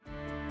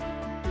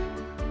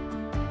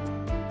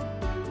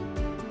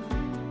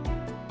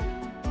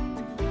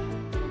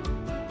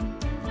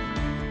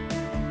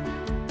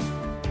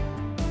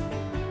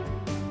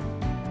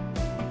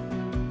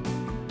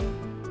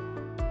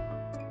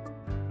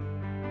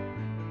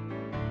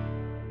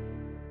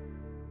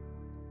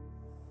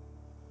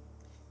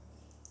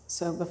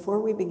So before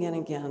we begin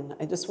again,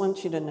 I just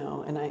want you to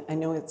know, and I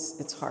know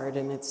it's hard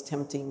and it's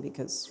tempting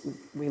because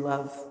we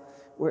love,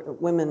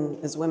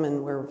 as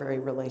women, we're very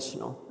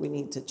relational. We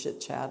need to chit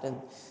chat and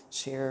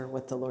share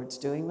what the Lord's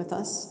doing with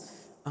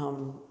us.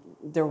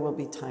 There will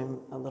be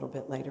time a little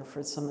bit later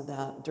for some of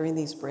that. During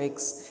these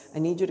breaks, I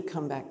need you to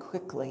come back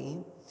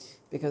quickly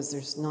because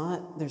there's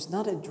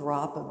not a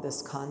drop of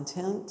this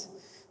content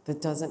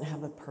that doesn't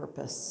have a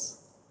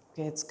purpose.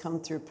 Okay, it's come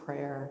through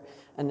prayer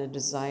and a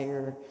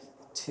desire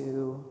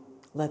to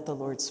let the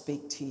Lord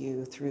speak to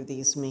you through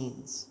these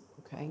means,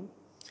 okay?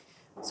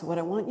 So what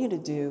I want you to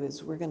do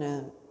is we're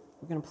gonna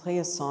play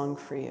a song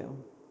for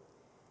you.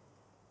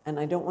 And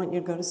I don't want you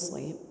to go to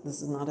sleep.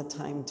 This is not a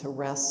time to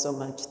rest so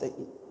much that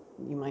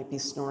you might be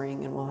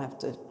snoring and we'll have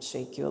to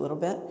shake you a little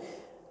bit.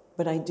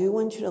 But I do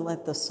want you to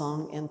let the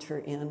song enter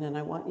in, and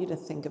I want you to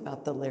think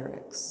about the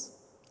lyrics.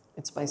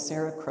 It's by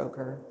Sarah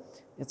Kroger.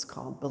 It's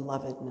called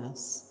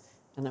Belovedness.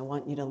 And I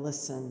want you to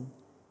listen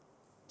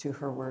to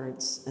her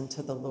words and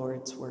to the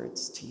Lord's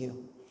words to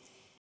you.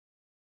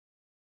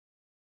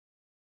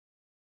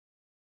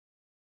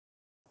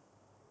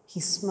 He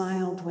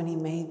smiled when he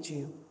made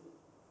you.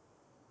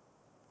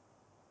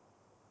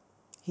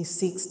 He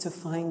seeks to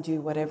find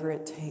you whatever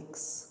it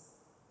takes.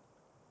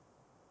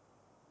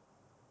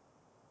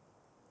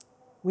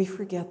 We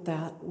forget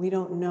that. We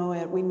don't know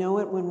it. We know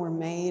it when we're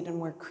made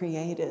and we're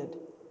created.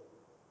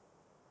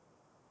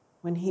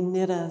 When he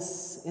knit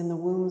us in the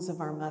wombs of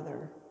our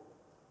mother.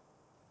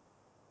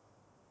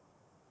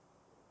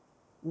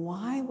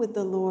 Why would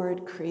the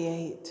Lord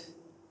create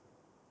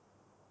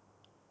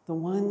the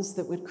ones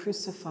that would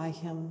crucify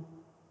him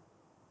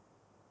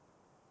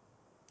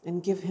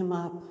and give him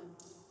up?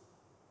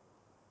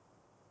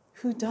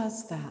 Who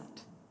does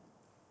that?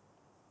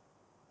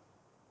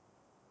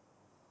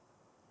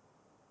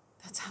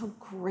 That's how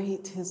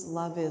great his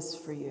love is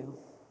for you,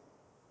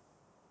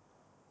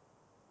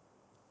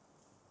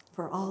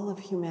 for all of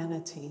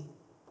humanity.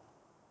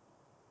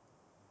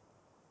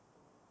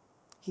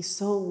 He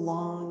so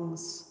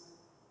longs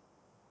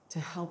to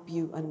help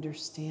you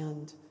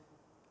understand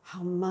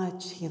how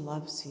much he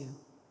loves you,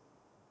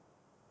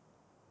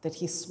 that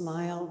he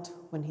smiled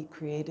when he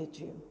created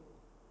you.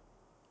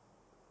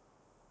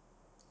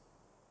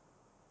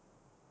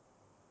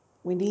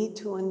 We need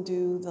to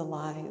undo the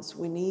lies.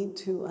 We need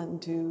to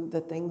undo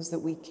the things that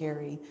we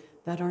carry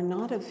that are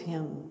not of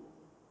him.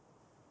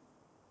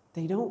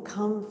 They don't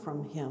come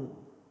from him.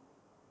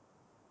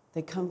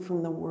 They come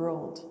from the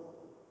world,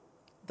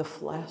 the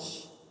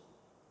flesh,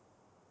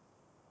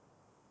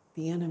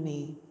 the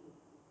enemy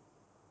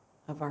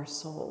of our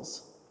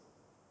souls,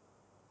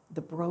 the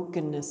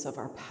brokenness of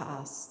our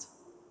past.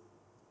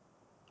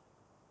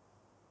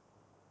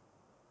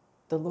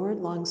 The Lord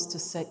longs to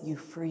set you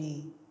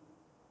free,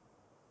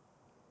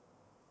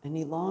 and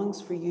he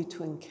longs for you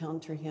to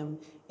encounter him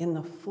in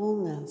the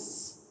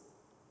fullness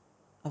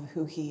of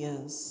who he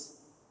is.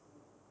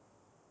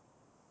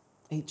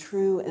 A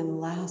true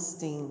and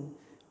lasting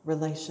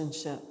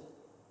relationship.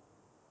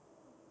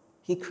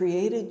 He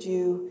created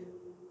you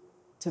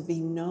to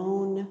be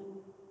known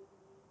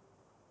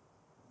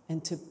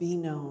and to be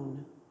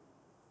known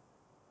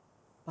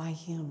by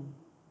him,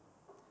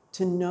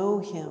 to know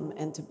him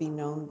and to be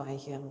known by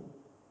him.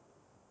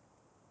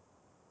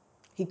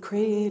 He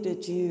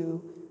created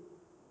you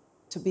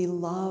to be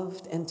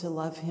loved and to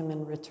love him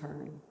in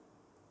return.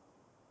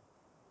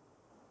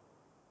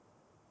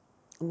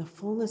 And the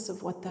fullness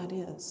of what that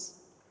is.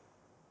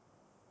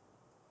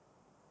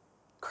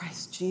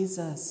 Christ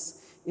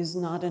Jesus is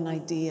not an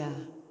idea.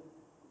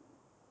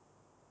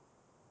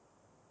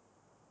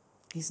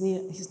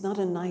 He's not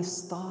a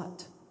nice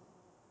thought.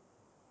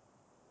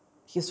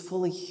 He is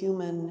fully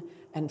human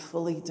and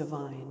fully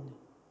divine.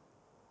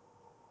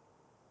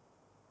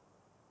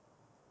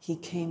 He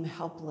came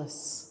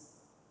helpless.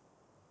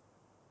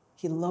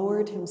 He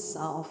lowered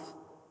himself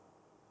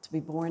to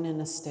be born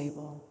in a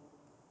stable.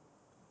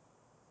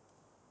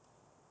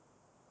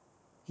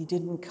 He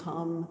didn't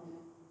come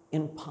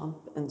in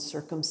pomp and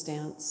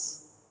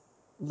circumstance,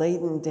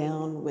 laden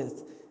down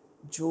with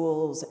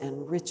jewels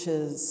and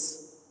riches.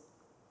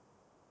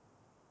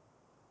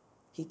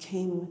 He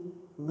came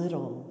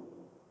little,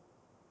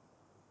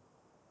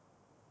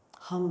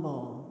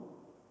 humble,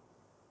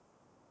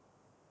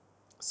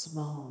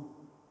 small.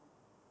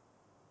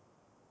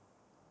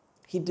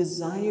 He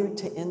desired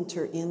to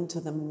enter into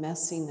the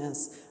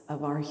messiness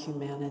of our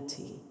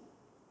humanity.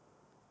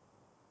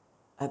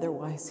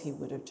 Otherwise, he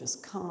would have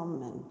just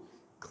come and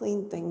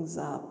cleaned things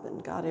up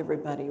and got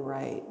everybody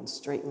right and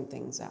straightened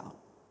things out.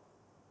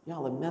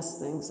 Y'all have messed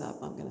things up,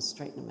 I'm going to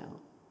straighten them out.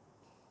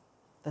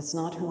 That's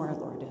not who our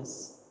Lord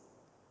is.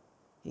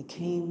 He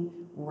came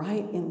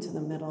right into the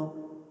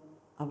middle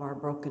of our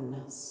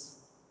brokenness.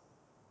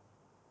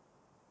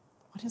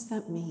 What does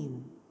that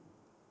mean?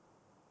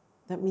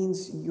 That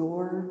means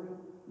your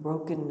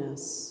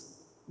brokenness,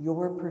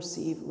 your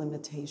perceived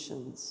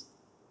limitations,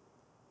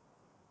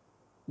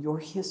 your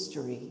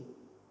history,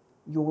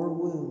 your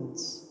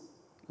wounds,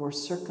 your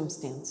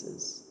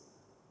circumstances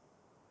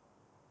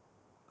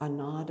are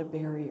not a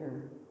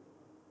barrier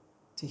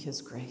to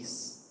his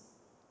grace.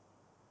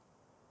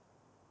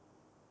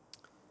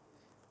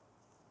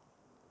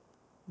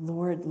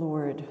 Lord,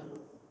 Lord,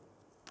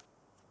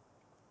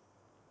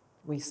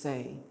 we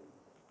say.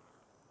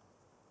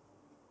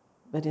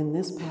 But in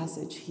this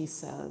passage, he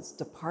says,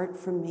 depart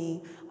from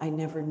me, I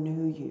never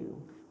knew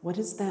you. What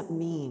does that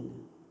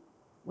mean?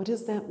 What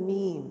does that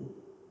mean?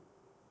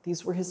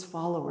 These were his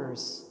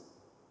followers.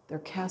 They're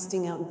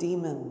casting out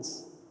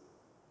demons.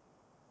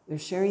 They're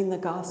sharing the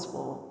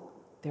gospel.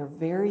 They're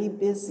very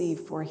busy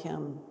for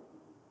him.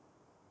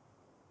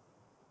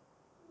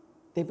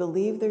 They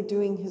believe they're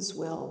doing his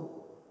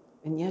will.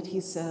 And yet he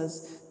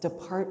says,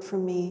 depart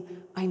from me,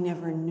 I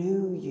never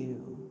knew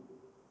you.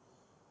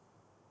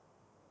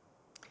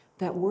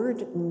 That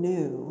word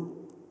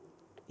knew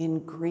in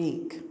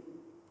Greek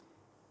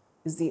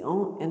is the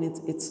only, and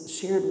it's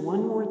shared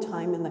one more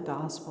time in the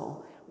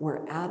gospel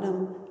where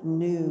Adam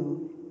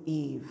knew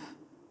Eve.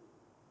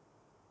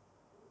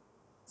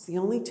 It's the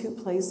only two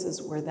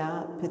places where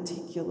that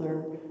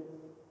particular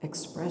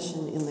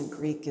expression in the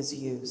Greek is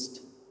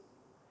used.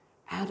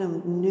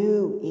 Adam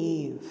knew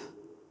Eve.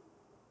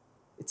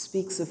 It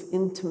speaks of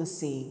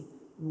intimacy,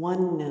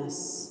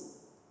 oneness,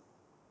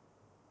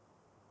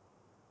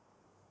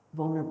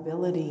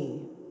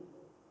 vulnerability,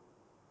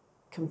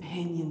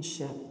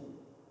 companionship,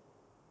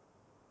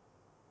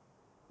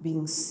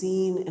 being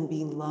seen and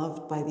being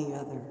loved by the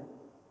other.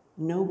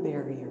 No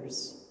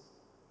barriers,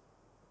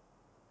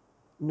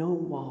 no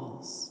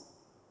walls,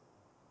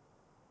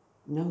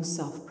 no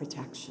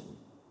self-protection.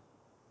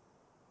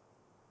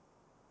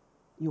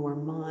 You are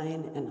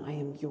mine and I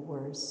am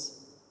yours.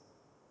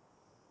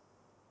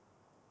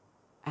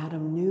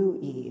 Adam knew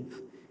Eve,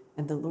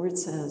 and the Lord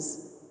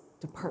says,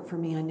 depart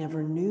from me, I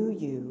never knew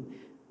you.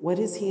 What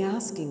is he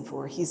asking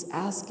for? He's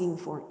asking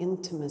for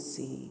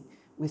intimacy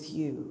with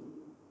you.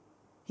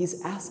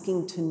 He's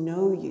asking to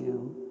know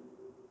you,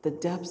 the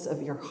depths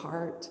of your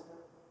heart,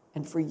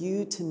 and for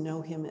you to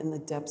know him in the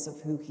depths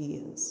of who he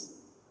is,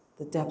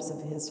 the depths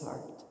of his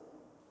heart.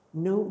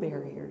 No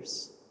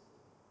barriers.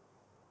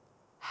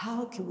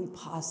 How can we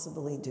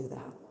possibly do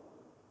that?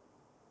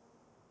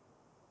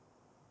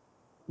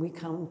 We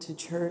come to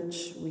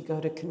church, we go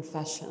to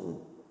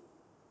confession.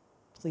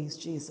 Please,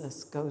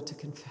 Jesus, go to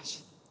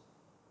confession.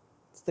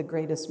 It's the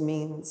greatest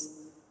means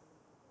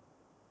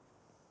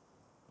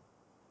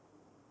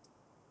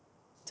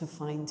to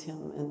find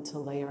him and to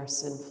lay our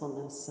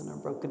sinfulness and our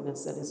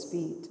brokenness at his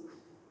feet.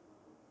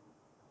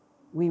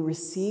 We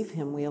receive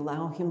him, we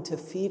allow him to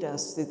feed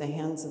us through the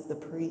hands of the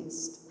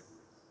priest.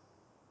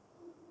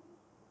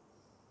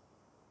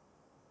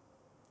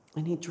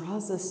 And he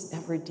draws us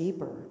ever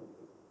deeper.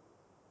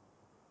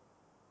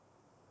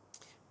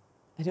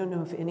 I don't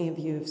know if any of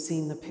you have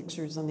seen the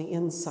pictures on the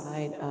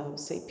inside of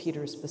St.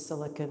 Peter's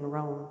Basilica in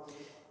Rome.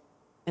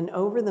 And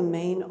over the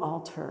main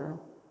altar,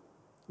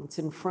 it's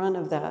in front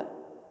of that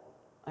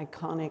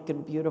iconic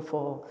and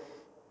beautiful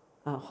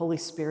Holy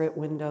Spirit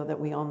window that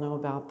we all know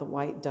about, the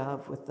white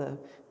dove with the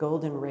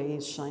golden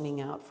rays shining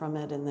out from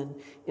it. And then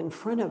in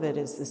front of it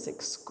is this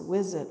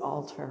exquisite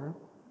altar.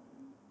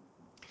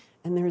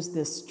 And there's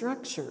this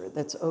structure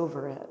that's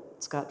over it.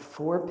 It's got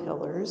 4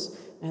 pillars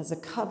and has a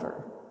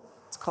cover.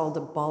 It's called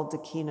a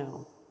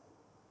baldacchino.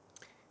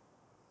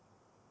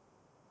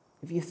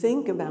 If you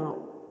think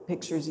about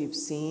pictures you've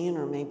seen,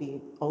 or maybe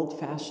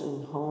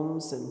old-fashioned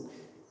homes and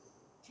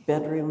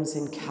bedrooms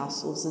in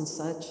castles and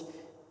such,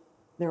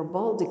 there are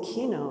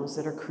baldacchinos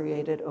that are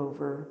created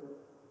over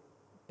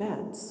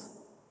beds,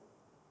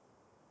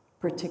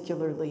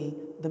 particularly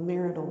the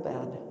marital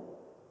bed.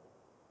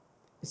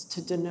 It's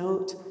to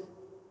denote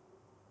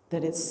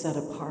that it's set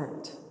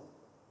apart,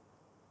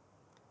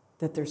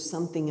 that there's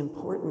something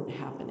important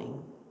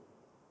happening,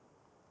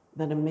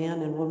 that a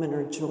man and woman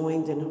are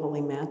joined in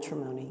holy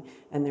matrimony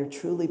and they're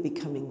truly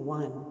becoming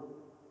one.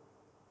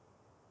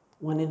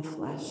 One in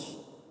flesh,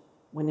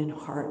 one in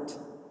heart,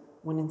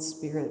 one in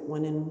spirit,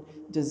 one in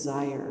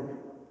desire.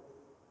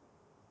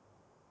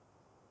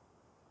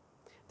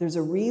 There's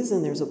a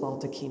reason there's a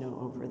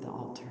baldacchino over the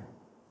altar.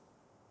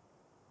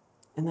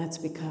 And that's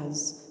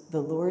because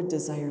the Lord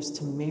desires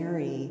to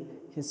marry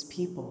his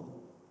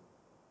people.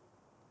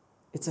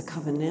 It's a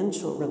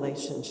covenantal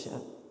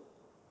relationship.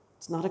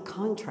 It's not a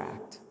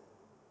contract.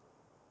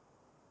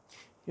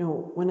 You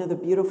know, one of the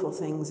beautiful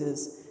things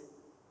is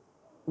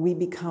we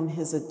become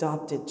his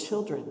adopted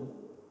children.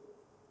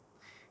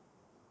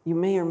 You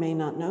may or may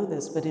not know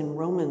this, but in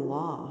Roman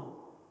law,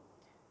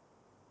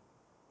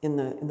 in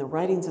the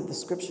writings of the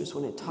scriptures,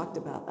 when it talked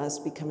about us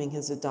becoming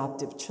his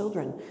adoptive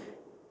children,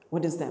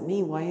 what does that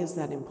mean? Why is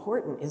that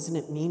important? Isn't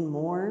it mean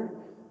more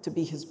to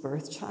be his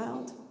birth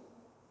child?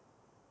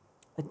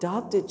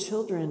 Adopted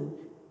children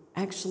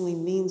actually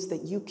means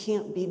that you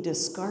can't be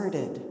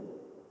discarded.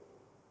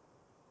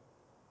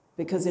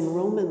 Because in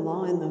Roman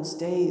law in those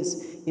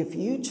days, if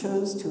you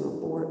chose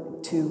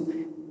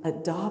to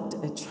adopt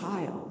a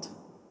child,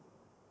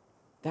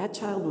 that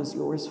child was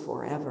yours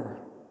forever.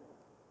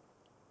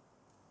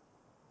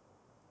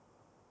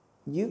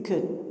 You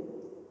could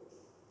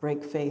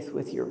break faith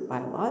with your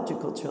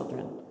biological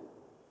children,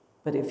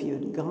 But if you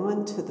had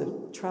gone to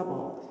the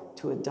trouble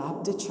to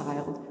adopt a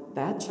child,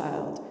 that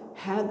child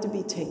had to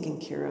be taken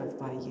care of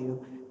by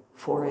you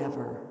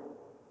forever.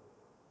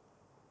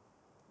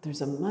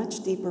 There's a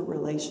much deeper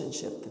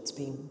relationship that's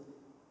being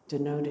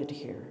denoted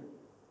here.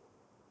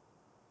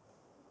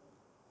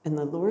 And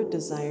the Lord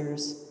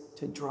desires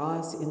to draw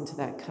us into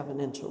that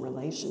covenantal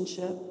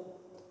relationship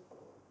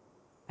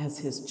as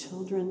his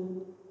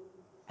children,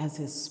 as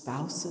his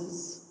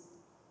spouses,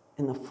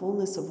 in the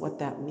fullness of what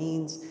that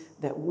means,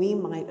 that we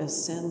might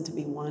ascend to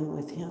be one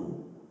with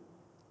him.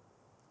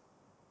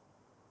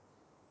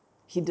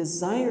 He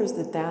desires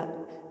that that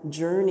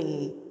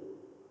journey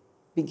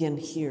begin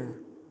here.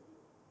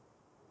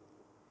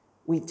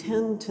 We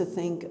tend to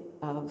think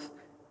of,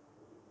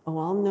 oh,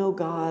 I'll know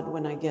God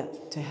when I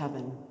get to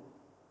heaven.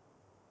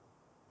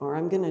 Or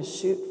I'm going to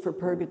shoot for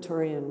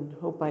purgatory and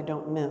hope I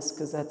don't miss,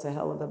 because that's a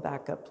hell of a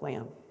backup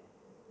plan.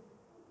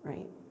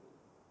 Right?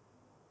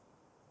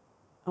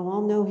 Oh,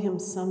 I'll know him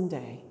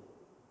someday.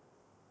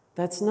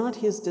 That's not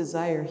his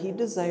desire. He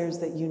desires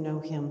that you know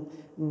him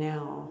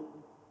now.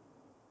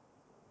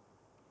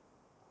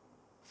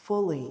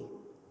 Fully.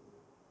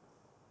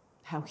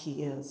 How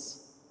he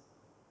is.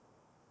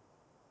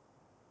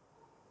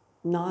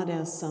 Not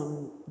as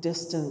some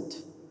distant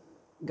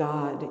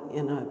God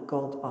in a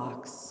gold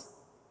box.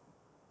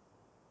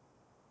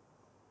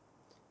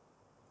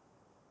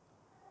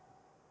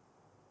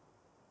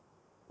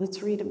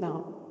 Let's read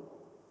about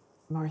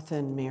Martha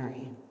and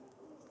Mary.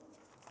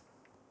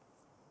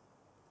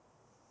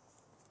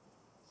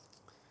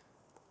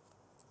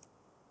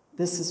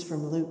 This is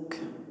from Luke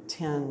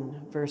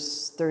 10,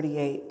 verse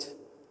 38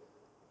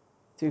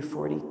 through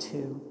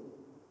 42.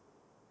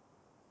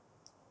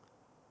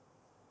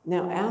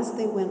 Now, as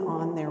they went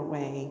on their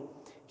way,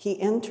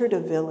 he entered a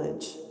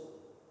village,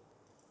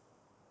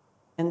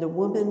 and a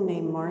woman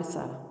named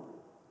Martha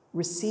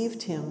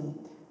received him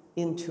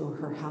into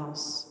her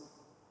house.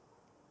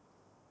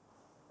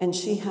 And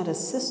she had a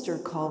sister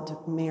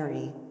called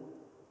Mary,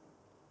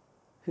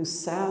 who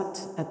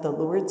sat at the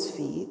Lord's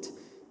feet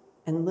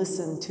and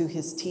listened to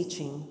his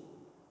teaching.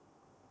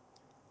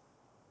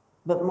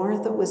 But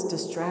Martha was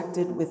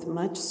distracted with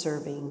much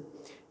serving,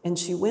 and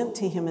she went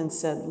to him and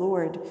said,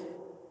 Lord,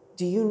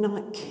 do you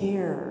not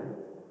care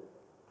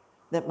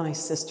that my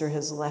sister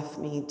has left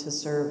me to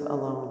serve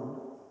alone?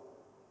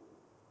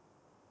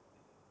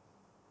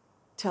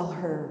 Tell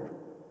her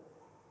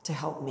to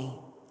help me.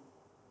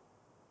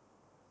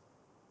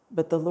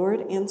 But the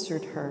Lord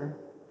answered her,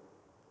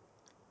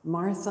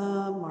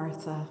 Martha,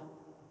 Martha,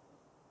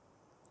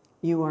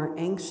 you are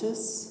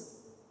anxious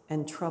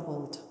and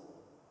troubled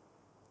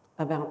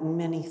about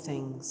many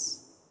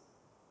things.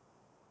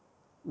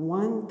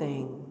 One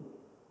thing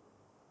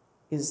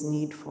is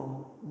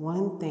needful.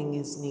 One thing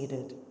is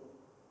needed.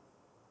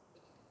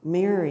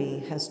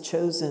 Mary has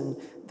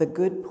chosen the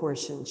good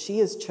portion. She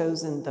has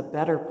chosen the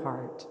better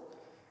part,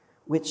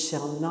 which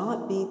shall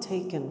not be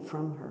taken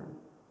from her.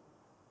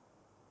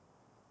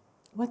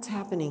 What's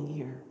happening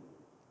here?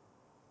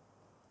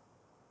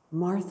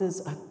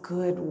 Martha's a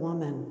good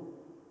woman.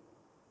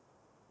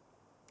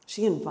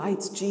 She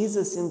invites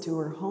Jesus into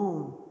her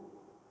home.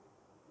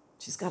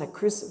 She's got a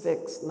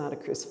crucifix, not a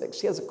crucifix.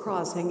 She has a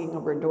cross hanging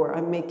over her door.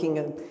 I'm making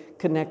a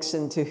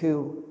connection to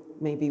who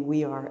maybe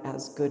we are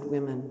as good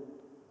women.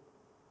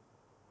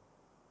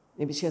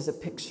 Maybe she has a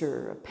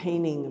picture, a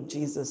painting of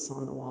Jesus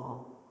on the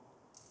wall.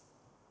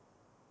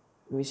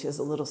 Maybe she has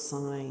a little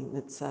sign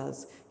that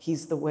says,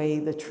 he's the way,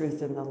 the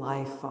truth, and the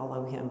life,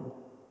 follow him.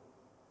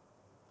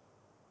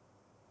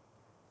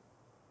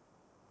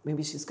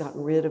 Maybe she's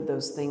gotten rid of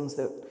those things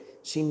that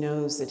she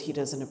knows that he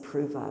doesn't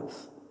approve of.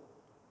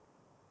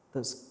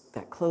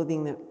 That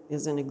clothing that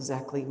isn't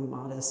exactly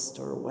modest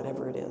or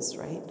whatever it is,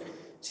 right?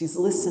 She's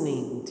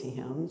listening to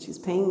him. She's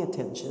paying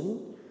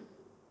attention.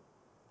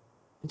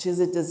 And she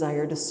has a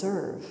desire to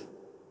serve.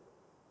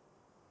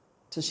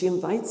 So she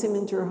invites him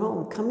into her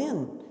home. Come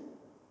in.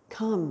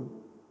 Come,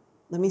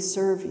 let me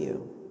serve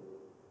you.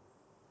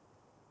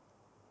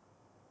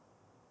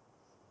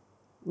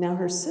 Now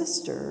her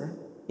sister,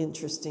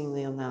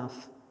 interestingly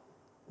enough,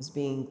 is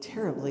being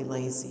terribly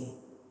lazy.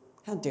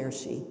 How dare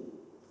she?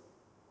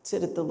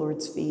 Sit at the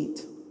Lord's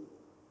feet,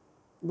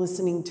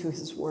 listening to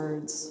his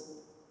words,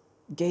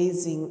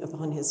 gazing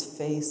upon his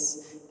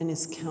face and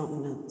his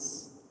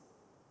countenance.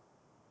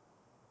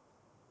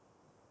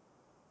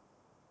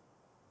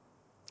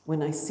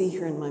 When I see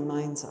her in my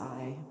mind's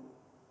eye,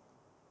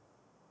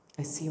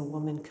 I see a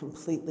woman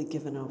completely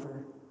given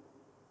over.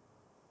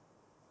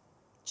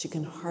 She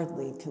can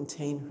hardly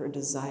contain her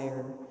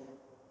desire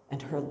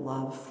and her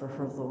love for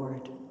her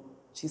Lord.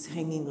 She's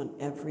hanging on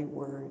every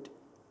word.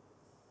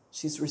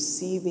 She's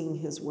receiving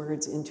his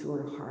words into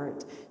her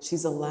heart.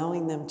 She's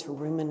allowing them to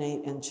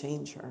ruminate and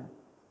change her.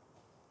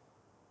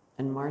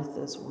 And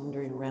Martha's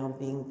wandering around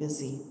being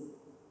busy.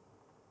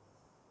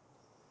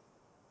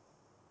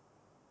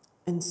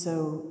 And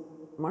so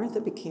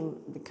Martha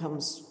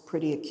becomes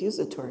pretty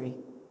accusatory.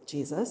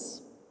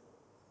 Jesus,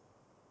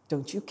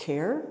 don't you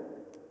care?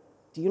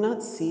 Do you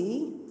not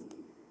see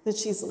that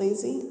she's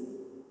lazy?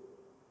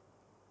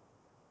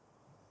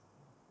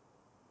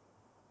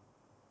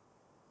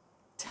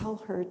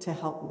 tell her to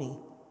help me.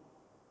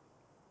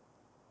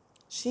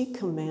 She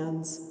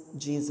commands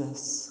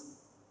Jesus,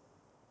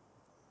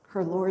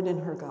 her Lord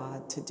and her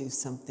God, to do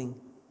something.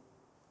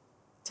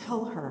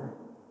 Tell her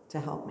to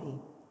help me.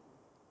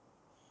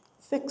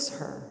 Fix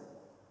her.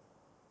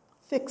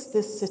 Fix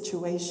this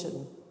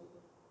situation.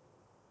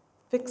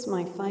 Fix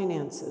my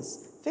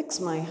finances. Fix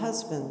my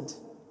husband.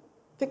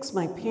 Fix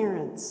my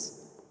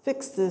parents.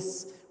 Fix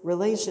this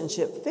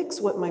relationship. Fix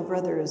what my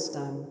brother has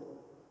done.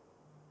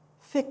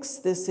 Fix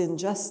this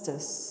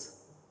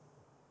injustice.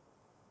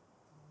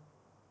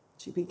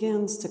 She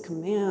begins to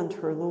command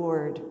her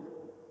Lord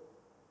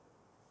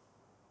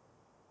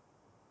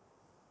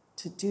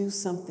to do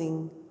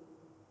something,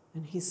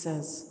 and he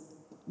says,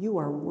 "You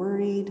are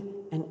worried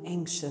and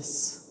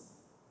anxious.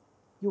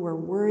 You are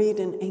worried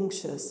and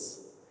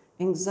anxious."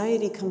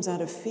 Anxiety comes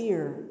out of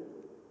fear.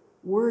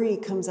 Worry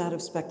comes out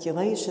of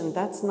speculation.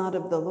 That's not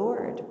of the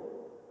Lord.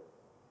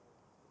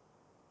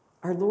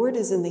 Our Lord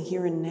is in the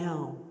here and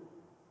now.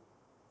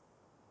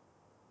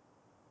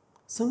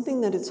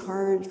 Something that is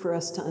hard for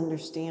us to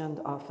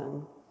understand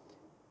often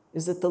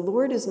is that the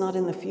Lord is not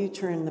in the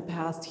future and the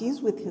past.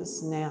 He's with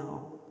us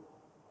now.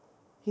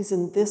 He's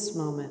in this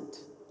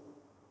moment.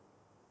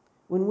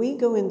 When we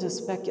go into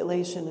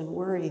speculation and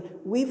worry,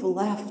 we've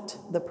left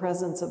the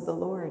presence of the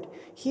Lord.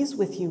 He's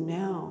with you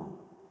now.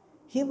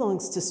 He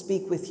longs to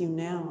speak with you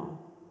now.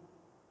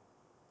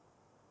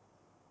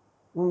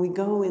 When we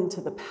go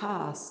into the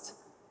past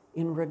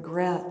in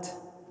regret,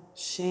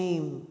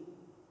 shame,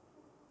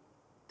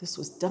 this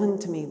was done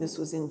to me, this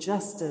was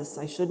injustice,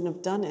 I shouldn't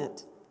have done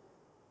it.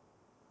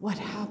 What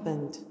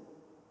happened?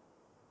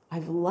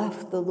 I've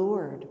left the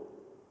Lord.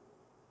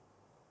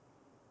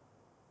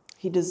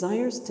 He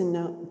desires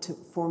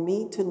for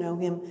me to know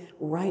him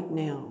right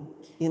now,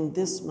 in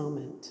this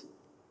moment,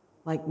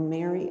 like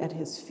Mary at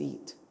his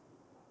feet.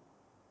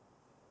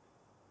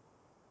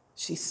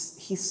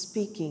 He's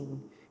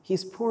speaking,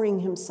 he's pouring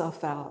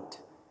himself out,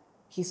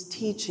 he's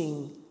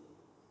teaching,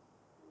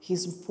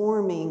 he's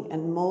forming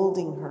and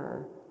molding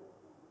her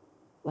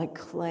like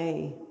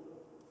clay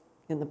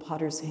in the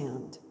potter's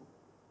hand,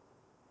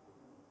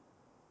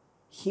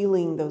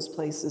 healing those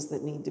places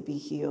that need to be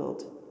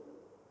healed,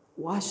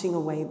 washing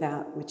away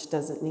that which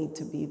doesn't need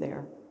to be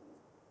there,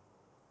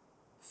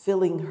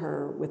 filling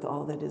her with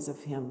all that is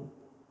of him.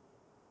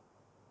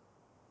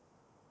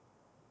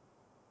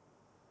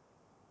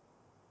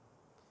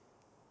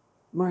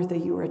 Martha,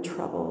 you are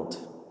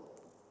troubled.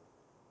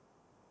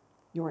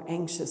 You are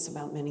anxious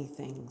about many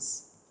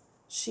things.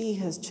 She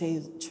has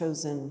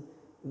chosen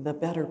the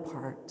better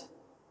part,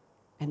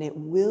 and it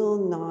will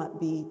not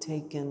be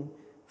taken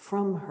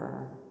from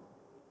her.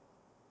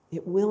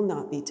 It will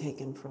not be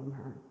taken from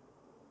her.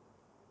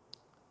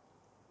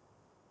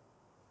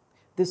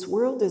 This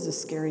world is a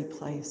scary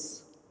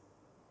place.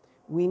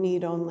 We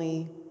need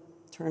only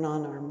turn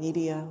on our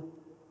media,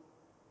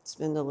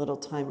 spend a little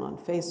time on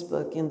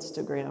Facebook,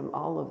 Instagram,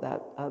 all of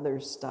that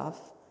other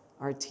stuff,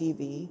 our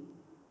TV,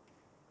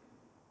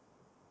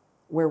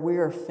 where we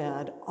are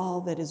fed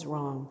all that is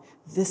wrong.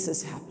 This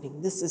is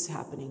happening, this is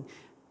happening.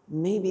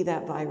 Maybe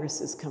that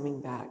virus is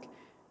coming back.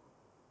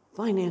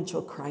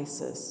 Financial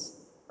crisis,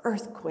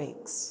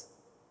 earthquakes,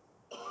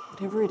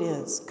 whatever it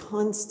is,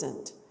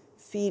 constant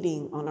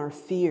feeding on our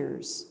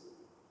fears,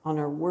 on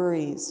our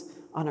worries,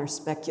 on our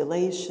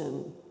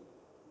speculation,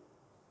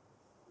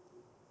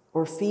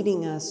 or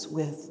feeding us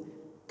with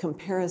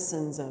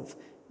comparisons of,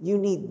 you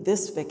need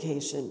this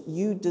vacation,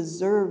 you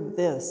deserve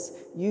this,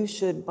 you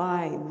should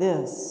buy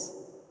this.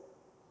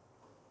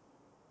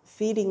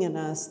 Feeding in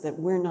us that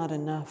we're not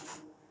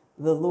enough.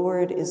 The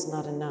Lord is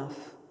not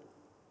enough.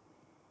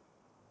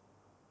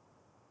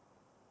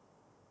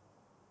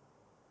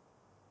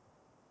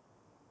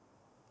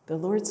 The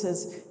Lord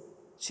says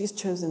she's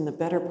chosen the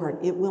better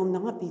part. It will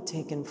not be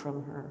taken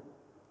from her.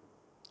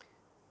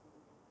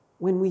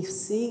 When we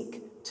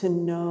seek to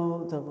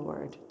know the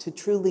Lord, to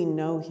truly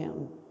know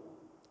him,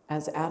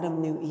 as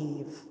Adam knew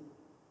Eve,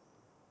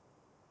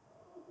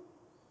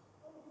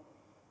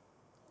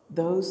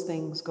 those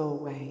things go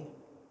away.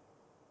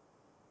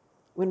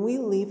 When we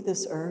leave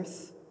this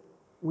earth,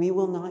 we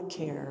will not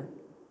care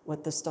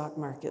what the stock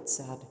market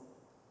said.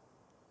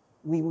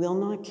 We will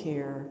not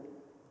care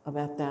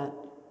about that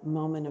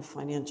moment of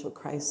financial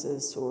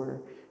crisis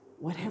or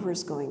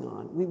whatever's going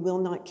on. We will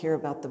not care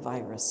about the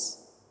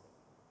virus.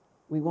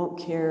 We won't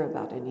care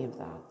about any of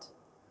that.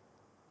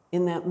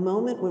 In that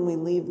moment when we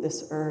leave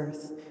this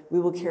earth, we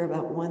will care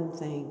about one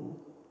thing: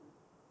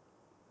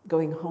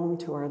 going home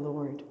to our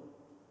Lord.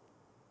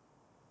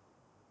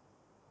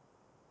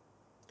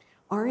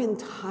 Our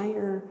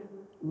entire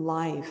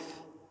life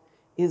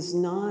is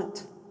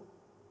not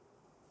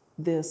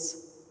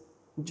this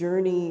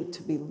journey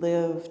to be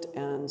lived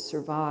and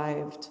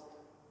survived,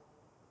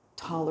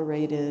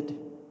 tolerated,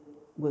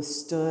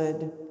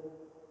 withstood,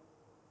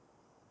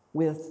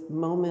 with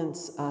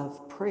moments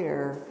of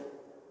prayer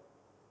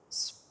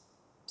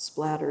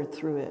splattered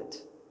through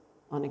it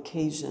on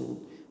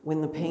occasion when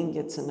the pain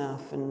gets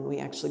enough and we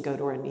actually go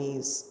to our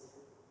knees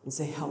and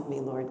say, help me,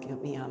 Lord,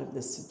 get me out of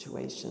this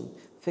situation,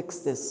 fix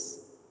this.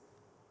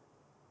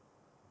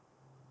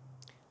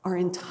 Our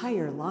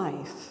entire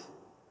life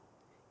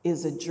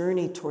is a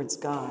journey towards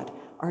God.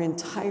 Our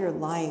entire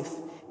life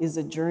is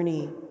a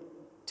journey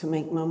to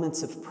make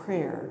moments of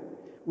prayer.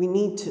 We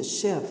need to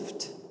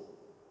shift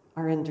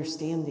our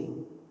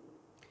understanding.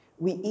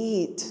 We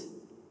eat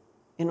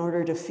in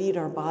order to feed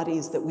our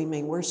bodies that we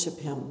may worship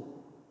him.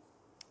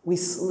 We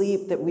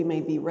sleep that we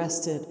may be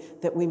rested,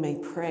 that we may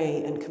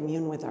pray and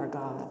commune with our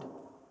God.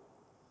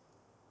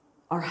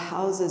 Our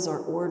houses are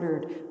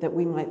ordered that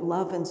we might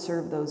love and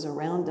serve those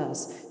around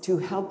us, to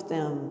help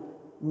them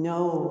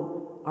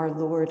know our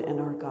Lord and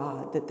our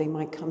God, that they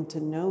might come to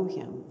know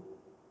him.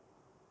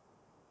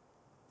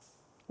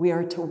 We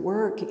are to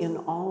work in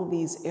all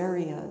these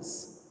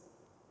areas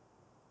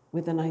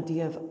with an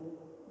idea of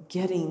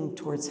getting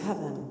towards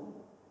heaven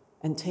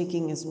and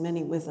taking as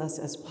many with us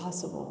as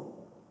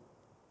possible,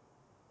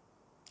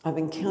 of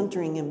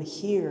encountering him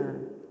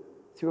here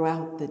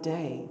throughout the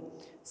day.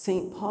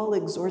 St. Paul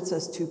exhorts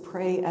us to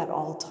pray at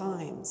all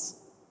times.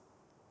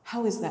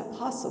 How is that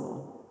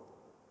possible?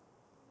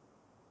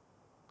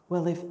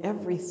 Well, if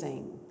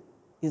everything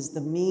is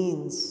the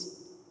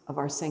means of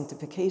our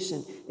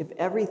sanctification, if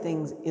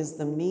everything is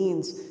the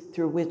means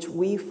through which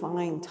we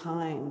find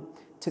time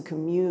to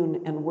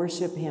commune and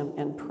worship him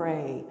and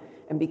pray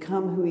and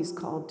become who he's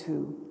called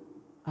to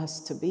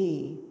us to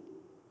be,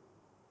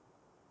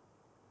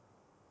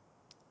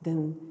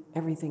 then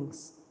everything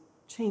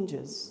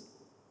changes.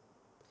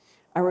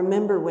 I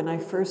remember when I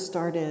first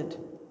started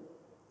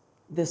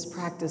this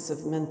practice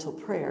of mental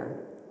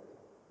prayer,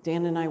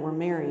 Dan and I were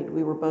married.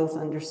 We were both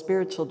under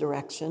spiritual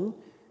direction.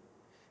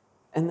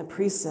 And the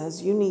priest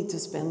says, you need to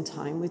spend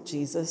time with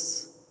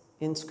Jesus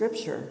in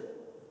Scripture.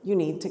 You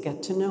need to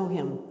get to know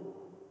him.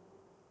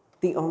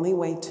 The only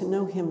way to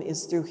know him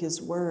is through his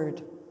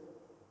word.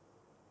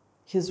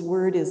 His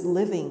word is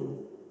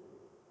living.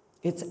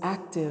 It's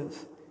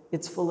active.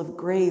 It's full of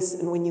grace.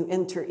 And when you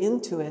enter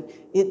into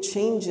it, it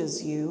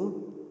changes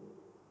you.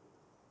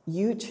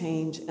 You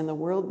change, and the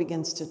world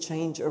begins to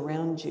change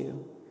around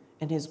you,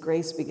 and his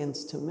grace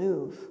begins to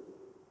move.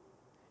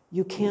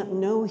 You can't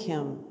know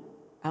him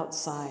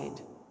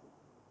outside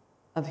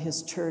of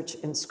his church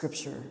and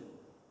Scripture.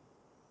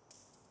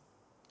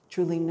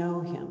 Truly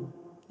know him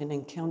and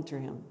encounter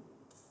him.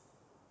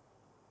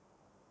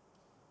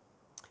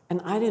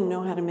 And I didn't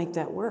know how to make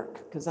that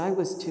work because I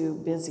was too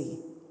busy.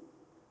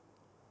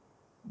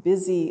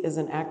 Busy is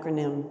an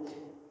acronym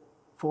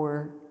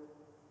for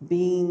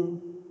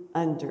being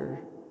under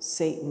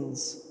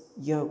Satan's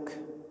yoke.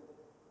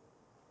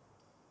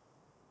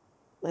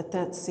 Let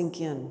that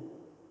sink in.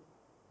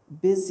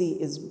 Busy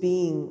is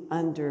being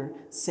under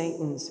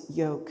Satan's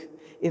yoke.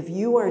 If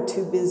you are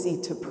too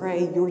busy to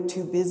pray, you're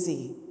too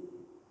busy.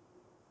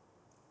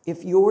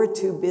 If you're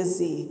too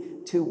busy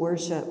to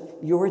worship,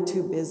 you're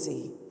too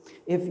busy.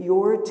 If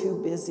you're too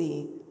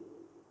busy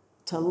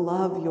to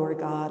love your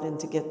God and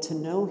to get to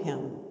know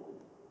him,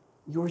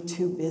 you're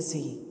too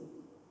busy.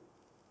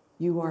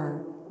 You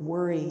are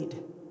worried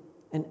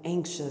and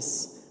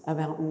anxious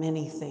about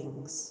many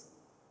things.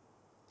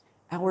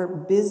 Our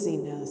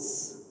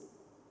busyness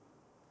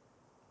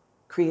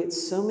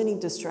creates so many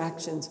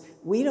distractions.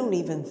 We don't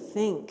even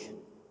think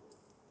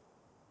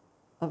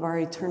of our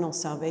eternal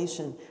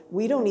salvation.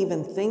 We don't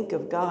even think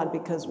of God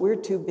because we're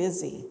too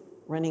busy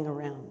running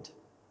around.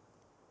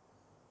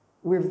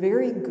 We're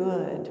very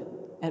good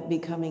at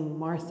becoming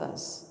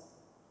Marthas.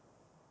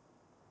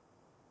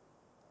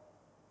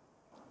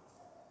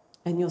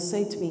 And you'll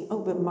say to me, oh,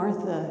 but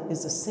Martha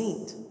is a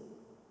saint.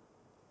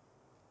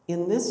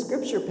 In this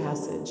scripture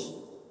passage,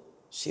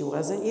 she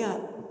wasn't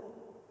yet.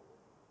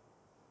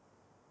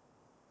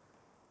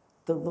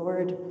 The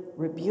Lord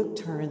rebuked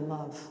her in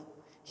love.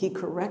 He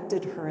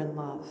corrected her in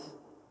love.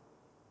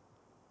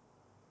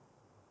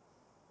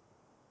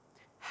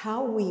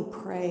 How we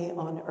pray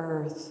on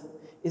earth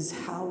is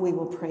how we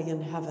will pray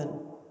in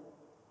heaven.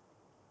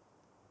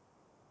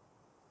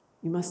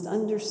 You must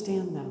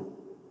understand that.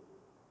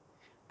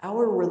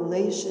 Our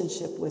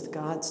relationship with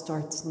God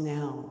starts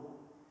now.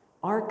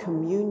 Our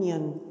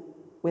communion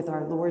with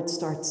our Lord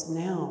starts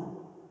now,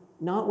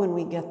 not when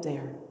we get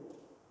there.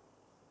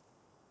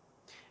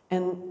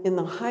 And in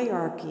the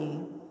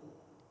hierarchy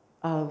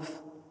of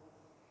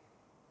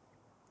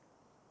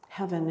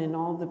heaven and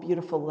all the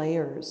beautiful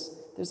layers,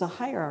 there's a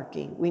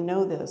hierarchy. We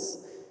know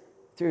this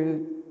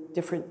through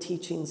different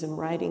teachings and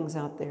writings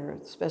out there,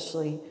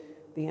 especially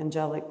the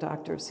angelic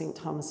doctor of St.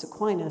 Thomas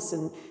Aquinas,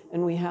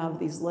 and we have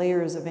these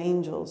layers of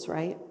angels,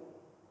 right?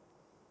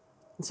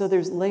 And so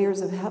there's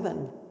layers of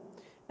heaven,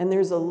 and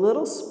there's a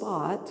little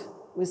spot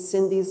with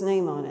Cindy's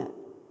name on it,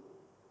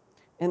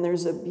 and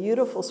there's a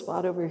beautiful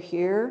spot over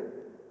here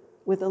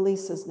with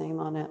Elisa's name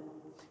on it,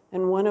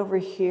 and one over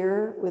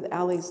here with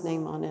Allie's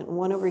name on it, and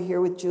one over here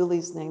with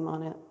Julie's name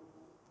on it.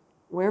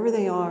 Wherever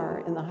they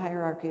are in the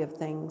hierarchy of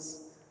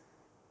things.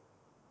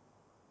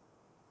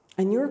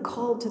 And you're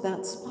called to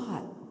that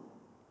spot.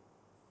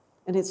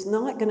 And it's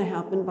not going to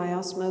happen by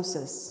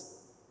osmosis.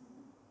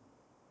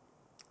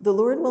 The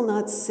Lord will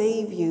not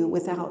save you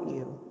without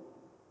you.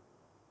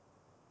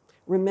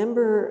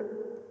 Remember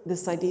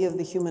this idea of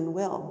the human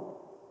will.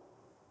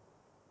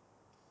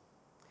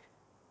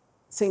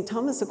 St.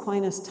 Thomas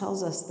Aquinas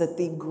tells us that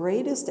the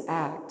greatest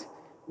act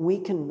we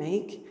can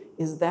make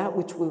is that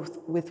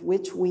with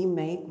which we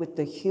make with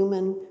the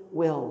human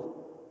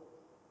will.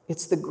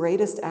 It's the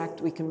greatest act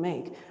we can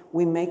make.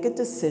 We make a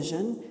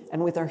decision,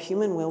 and with our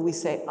human will, we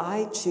say,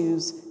 I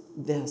choose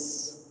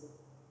this.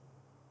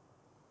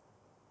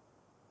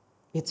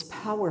 It's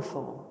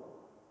powerful.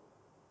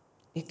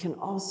 It can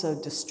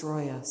also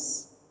destroy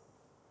us.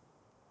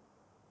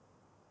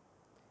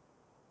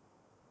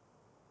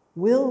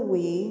 Will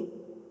we,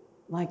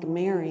 like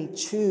Mary,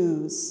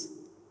 choose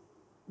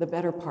the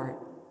better part?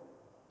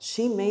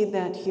 She made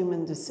that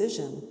human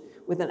decision.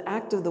 With an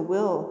act of the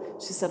will,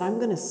 she said, I'm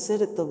going to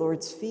sit at the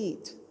Lord's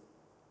feet.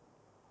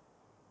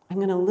 I'm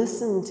going to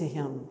listen to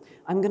him.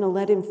 I'm going to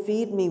let him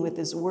feed me with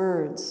his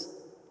words.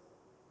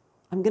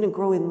 I'm going to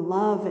grow in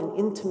love and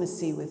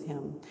intimacy with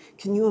him.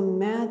 Can you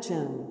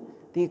imagine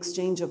the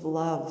exchange of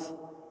love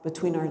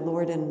between our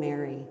Lord and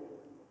Mary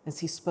as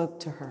he spoke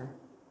to her?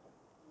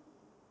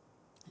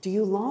 Do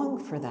you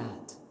long for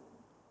that?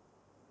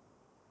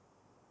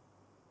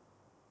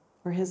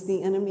 Or has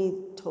the enemy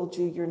told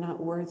you you're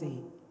not worthy?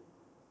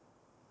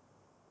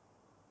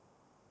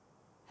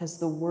 Has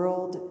the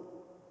world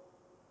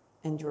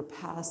and your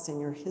past and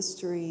your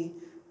history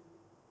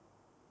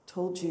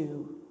told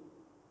you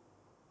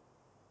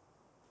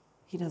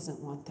he doesn't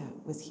want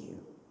that with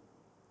you?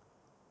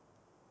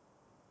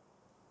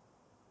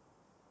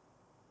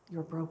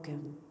 You're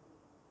broken.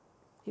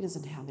 He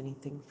doesn't have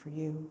anything for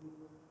you.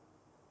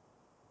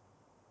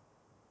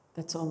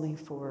 That's only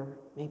for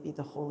maybe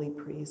the holy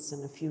priests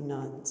and a few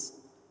nuns.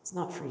 It's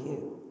not for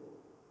you.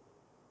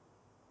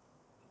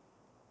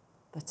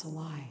 That's a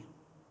lie.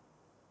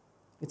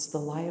 It's the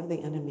lie of the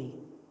enemy.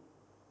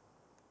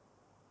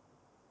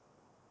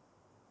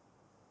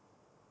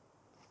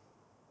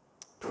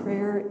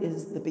 Prayer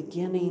is the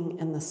beginning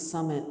and the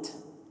summit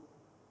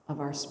of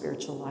our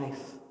spiritual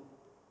life.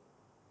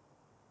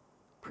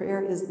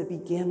 Prayer is the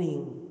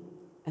beginning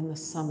and the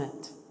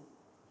summit.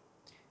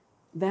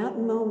 That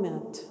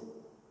moment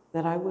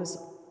that I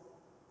was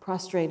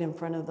prostrate in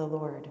front of the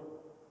Lord,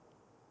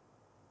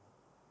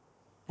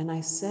 and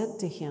I said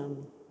to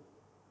him,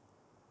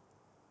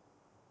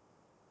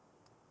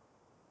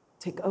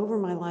 take over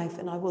my life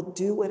and I will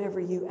do whatever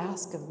you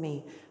ask of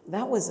me.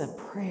 That was a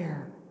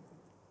prayer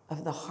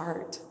of the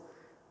heart,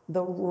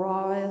 the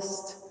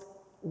rawest,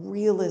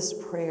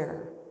 realest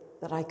prayer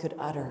that I could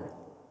utter.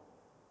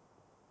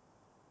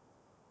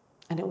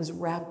 And it was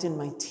wrapped in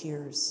my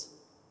tears.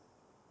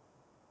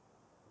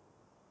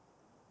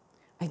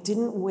 I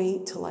didn't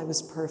wait till I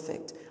was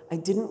perfect. I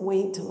didn't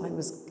wait till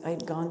I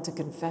had gone to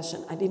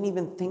confession. I didn't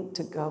even think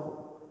to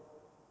go.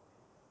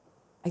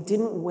 I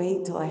didn't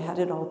wait till I had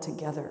it all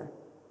together.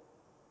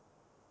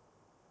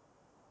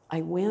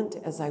 I went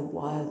as I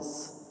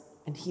was,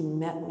 and he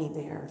met me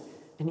there,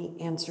 and he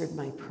answered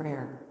my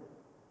prayer.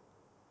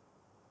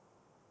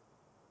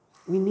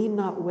 We need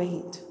not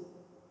wait.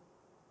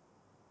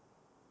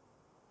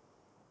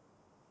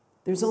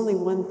 There's only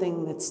one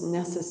thing that's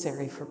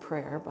necessary for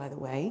prayer, by the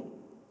way.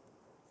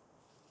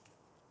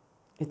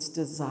 It's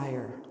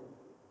desire.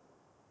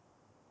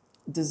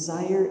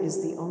 Desire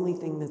is the only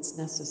thing that's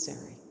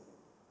necessary.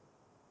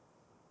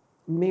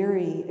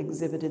 Mary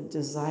exhibited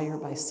desire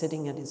by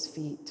sitting at his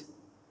feet.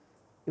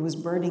 It was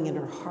burning in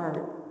her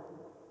heart.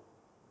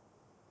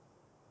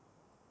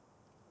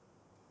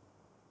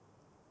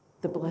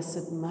 The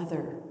Blessed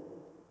Mother,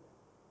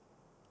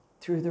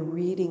 through the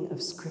reading of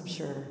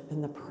Scripture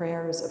and the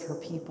prayers of her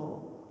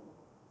people,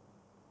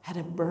 had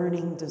a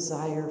burning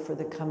desire for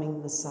the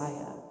coming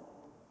Messiah.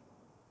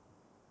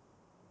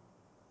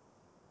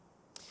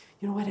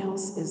 You know what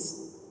else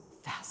is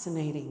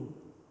fascinating?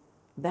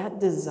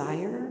 That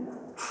desire,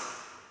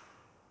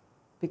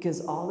 because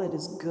all that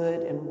is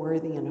good and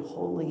worthy and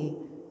holy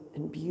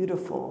and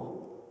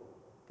beautiful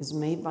is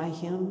made by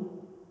him,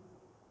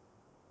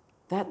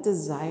 that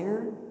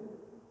desire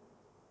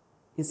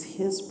is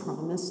his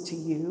promise to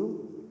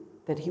you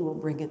that he will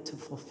bring it to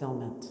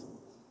fulfillment.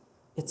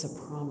 It's a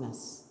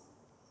promise.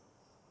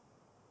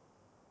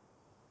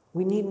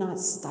 We need not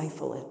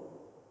stifle it.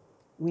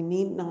 We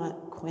need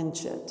not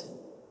quench it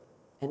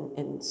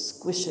and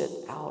squish it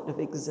out of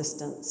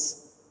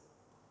existence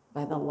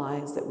by the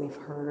lies that we've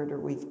heard or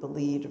we've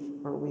believed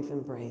or we've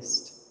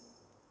embraced.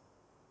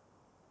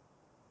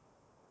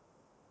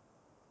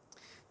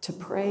 To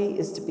pray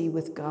is to be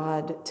with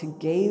God, to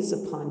gaze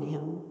upon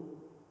him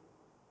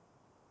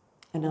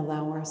and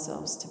allow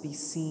ourselves to be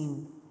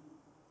seen.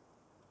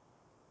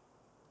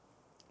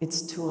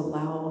 It's to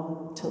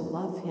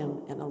love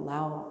him and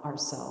allow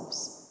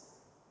ourselves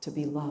to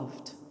be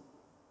loved.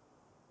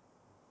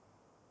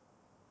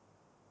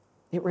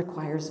 It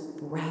requires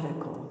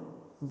radical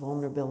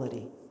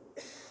vulnerability.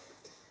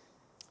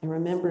 I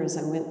remember as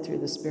I went through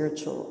the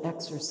spiritual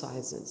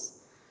exercises,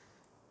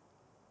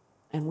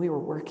 and we were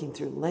working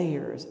through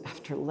layers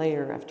after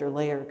layer after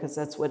layer, because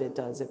that's what it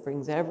does. It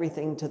brings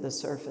everything to the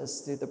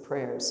surface through the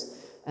prayers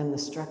and the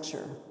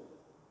structure.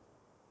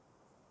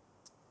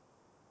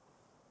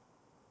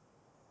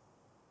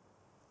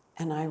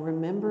 And I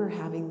remember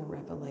having the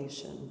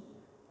revelation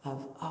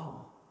of,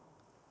 oh,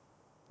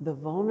 the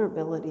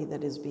vulnerability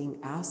that is being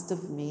asked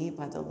of me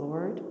by the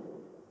Lord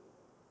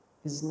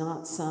is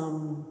not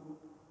some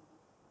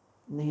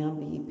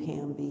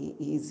namby-pamby,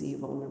 easy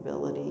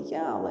vulnerability.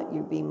 Yeah, I'll let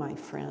you be my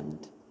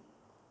friend.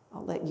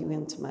 I'll let you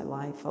into my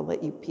life. I'll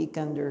let you peek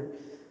under,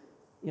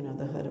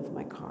 the hood of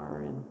my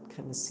car and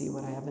kind of see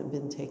what I haven't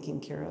been taking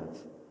care of.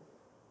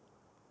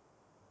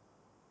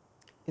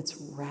 It's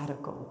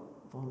radical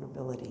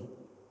vulnerability.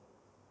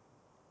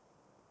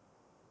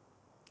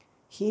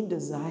 He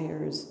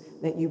desires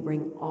that you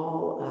bring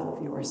all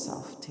of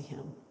yourself to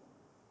him,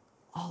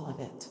 all of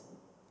it.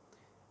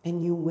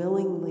 And you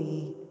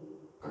willingly,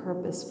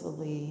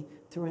 purposefully,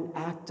 through an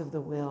act of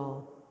the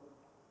will,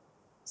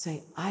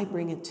 say, I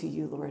bring it to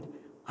you, Lord.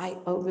 I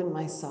open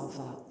myself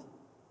up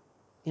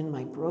in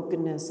my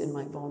brokenness, in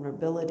my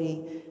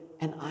vulnerability,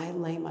 and I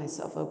lay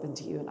myself open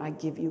to you, and I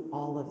give you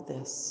all of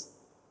this.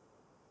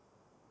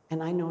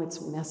 And I know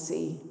it's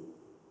messy,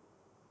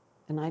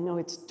 and I know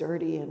it's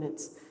dirty, and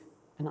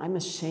I'm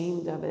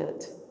ashamed of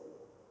it.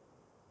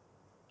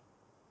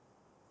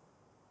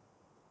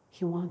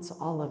 He wants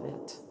all of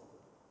it.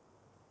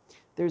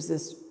 There's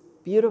this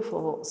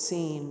beautiful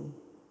scene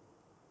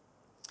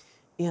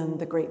in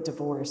The Great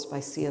Divorce by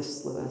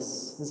C.S.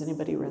 Lewis. Has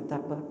anybody read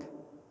that book?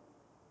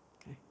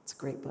 Okay, it's a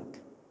great book.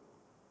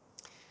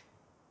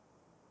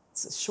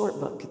 It's a short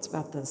book. It's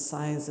about the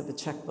size of a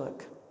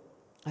checkbook.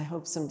 I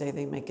hope someday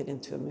they make it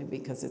into a movie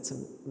because it's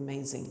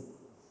amazing.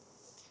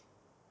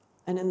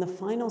 And in the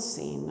final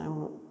scene,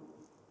 I'm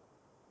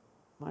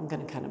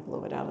going to kind of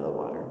blow it out of the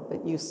water,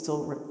 but you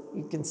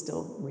can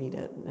still read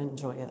it and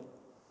enjoy it.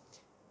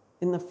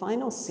 In the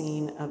final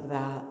scene of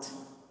that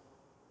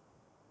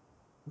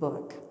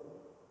book,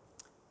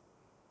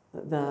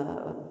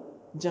 the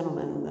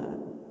gentleman,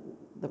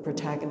 the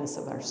protagonist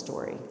of our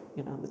story,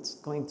 that's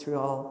going through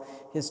all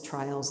his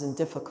trials and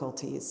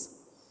difficulties,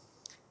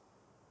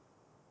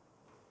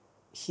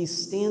 he's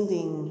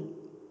standing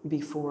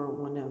before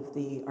one of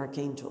the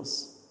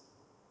archangels.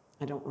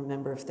 I don't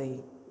remember if they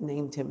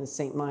named him as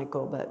Saint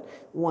Michael, but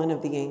one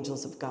of the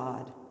angels of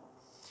God.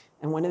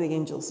 And one of the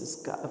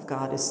angels of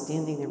God is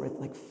standing there with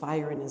like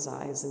fire in his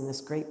eyes and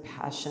this great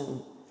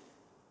passion,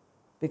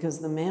 because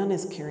the man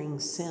is carrying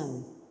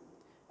sin,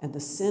 and the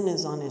sin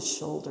is on his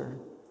shoulder.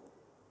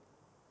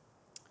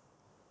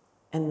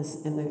 And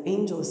the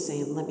angel is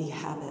saying, let me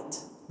have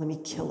it. Let me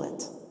kill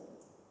it.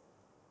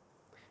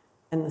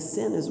 And the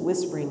sin is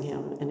whispering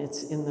him, and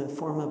it's in the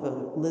form of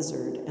a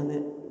lizard, and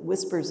it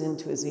whispers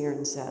into his ear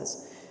and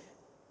says,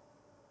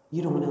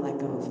 you don't want to let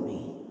go of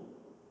me.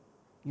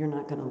 You're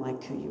not going to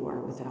like who you are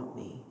without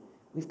me.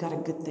 We've got a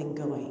good thing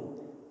going.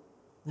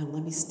 Now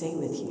let me stay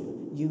with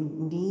you. You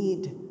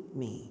need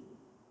me.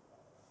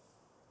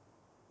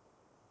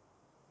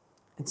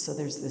 And so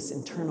there's this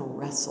internal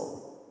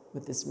wrestle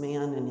with this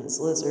man and his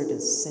lizard,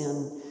 his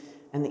sin,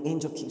 and the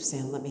angel keeps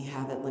saying, let me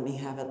have it, let me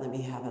have it, let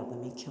me have it, let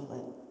me kill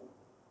it.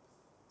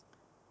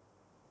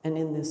 And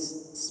in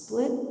this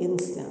split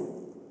instant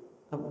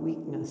of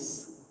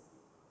weakness,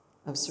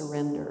 of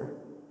surrender,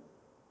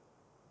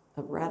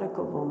 of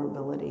radical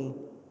vulnerability,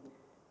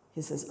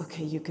 he says,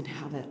 okay, you can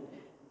have it.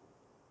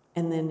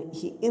 And then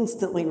he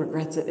instantly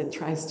regrets it and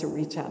tries to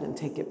reach out and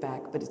take it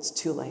back, but it's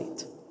too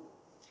late.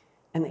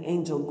 And the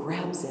angel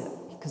grabs it,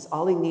 because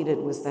all he needed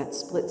was that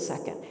split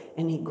second.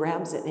 And he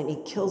grabs it and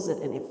he kills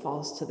it, and it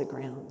falls to the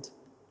ground.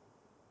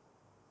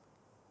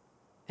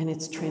 And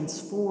it's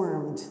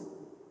transformed.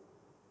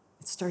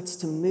 It starts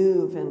to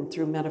move, and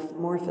through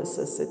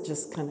metamorphosis, it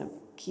just kind of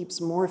keeps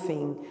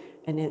morphing,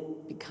 and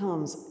it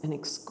becomes an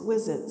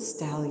exquisite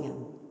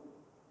stallion.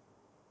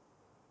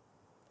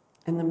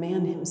 And the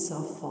man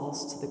himself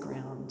falls to the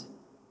ground,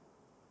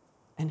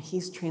 and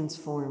he's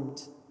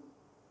transformed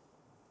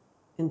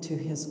into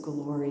his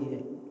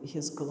glory,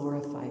 his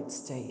glorified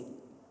state.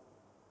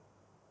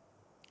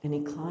 And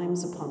he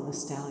climbs upon the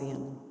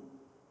stallion,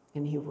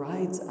 and he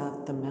rides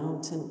up the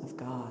mountain of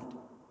God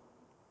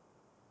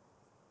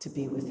to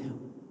be with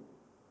him.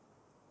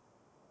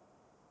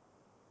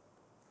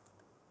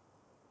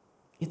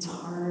 It's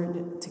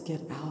hard to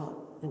get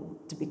out and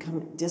to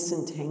become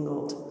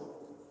disentangled,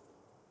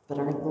 but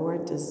our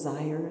Lord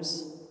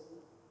desires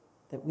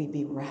that we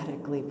be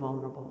radically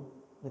vulnerable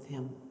with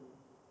him.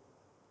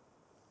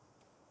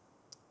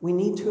 We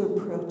need to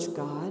approach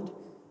God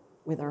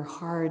with our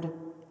heart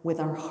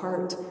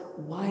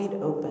wide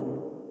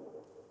open.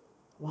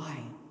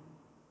 Why?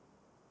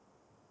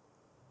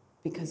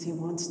 Because he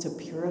wants to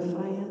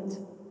purify it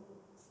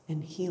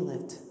and heal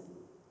it.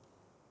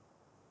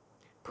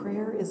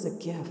 Prayer is a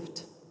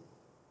gift.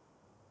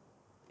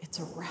 It's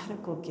a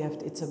radical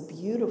gift. It's a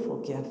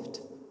beautiful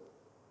gift.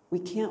 We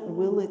can't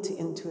will it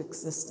into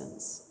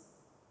existence.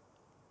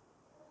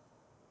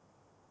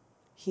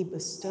 He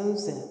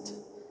bestows it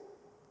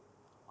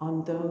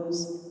on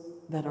those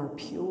that are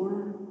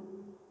pure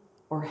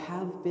or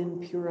have been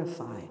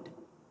purified.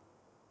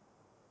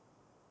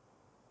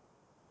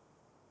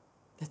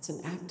 That's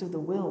an act of the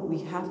will.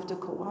 We have to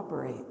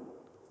cooperate.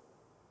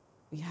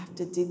 We have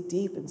to dig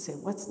deep and say,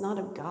 what's not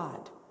of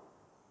God?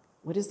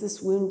 What is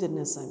this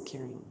woundedness I'm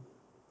carrying?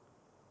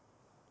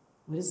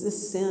 What is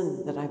this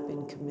sin that I've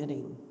been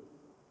committing?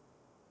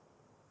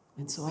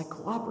 And so I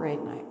cooperate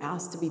and I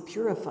ask to be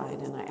purified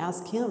and I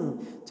ask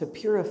him to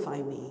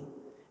purify me.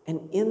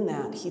 And in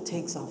that, he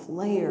takes off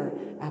layer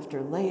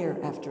after layer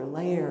after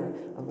layer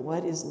of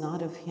what is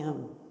not of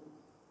him.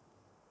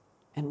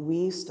 And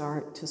we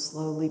start to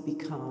slowly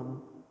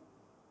become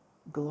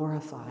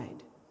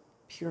glorified,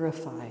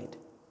 purified,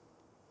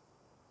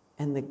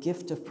 and the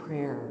gift of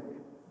prayer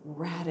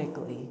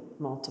radically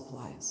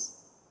multiplies.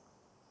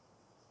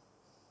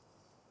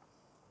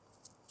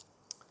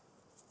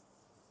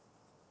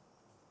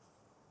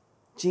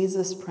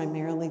 Jesus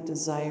primarily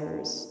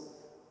desires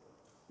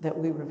that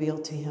we reveal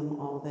to him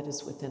all that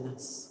is within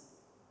us.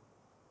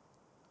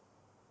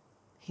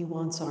 He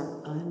wants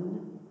our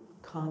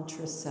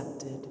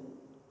uncontracepted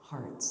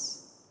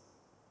hearts.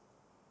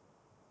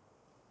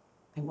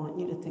 I want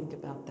you to think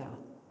about that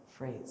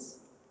phrase.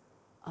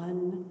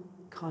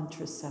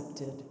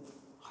 Uncontracepted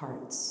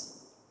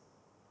hearts.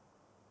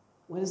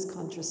 What does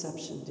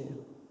contraception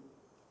do?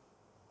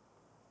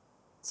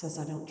 It says,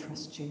 I don't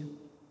trust you.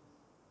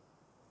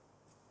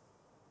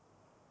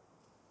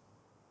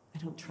 I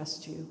don't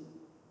trust you.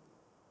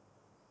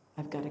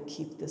 I've got to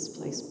keep this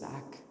place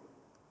back.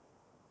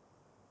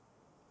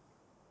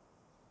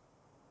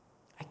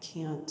 I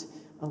can't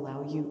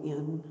allow you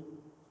in.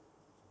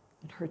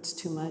 It hurts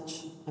too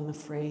much. I'm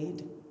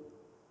afraid.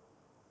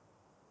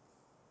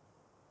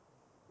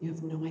 You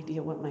have no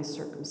idea what my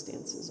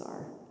circumstances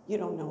are. You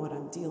don't know what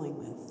I'm dealing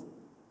with.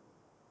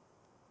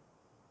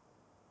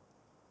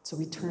 So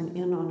we turn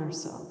in on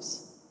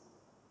ourselves.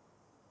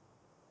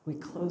 We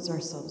close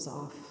ourselves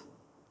off.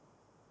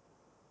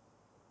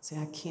 Say,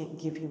 I can't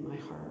give you my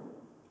heart.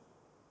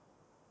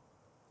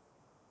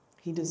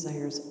 He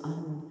desires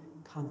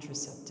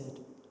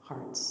uncontracepted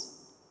hearts.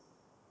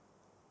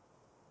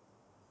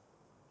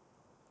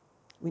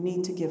 We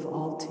need to give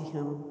all to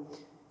him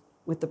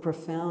with the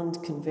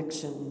profound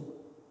conviction,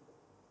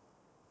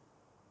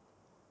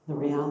 the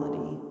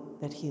reality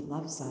that he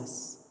loves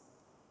us.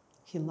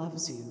 He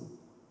loves you.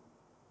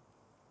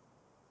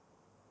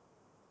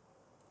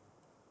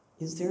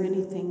 Is there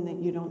anything that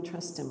you don't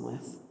trust him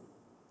with?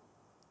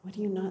 What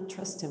do you not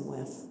trust him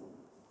with?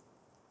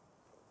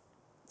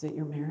 Is it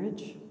your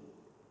marriage?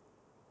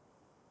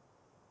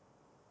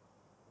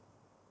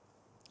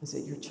 Is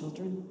it your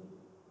children?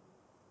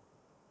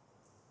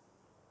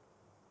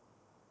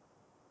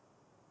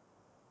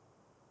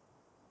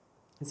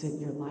 Is it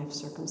your life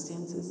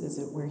circumstances? Is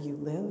it where you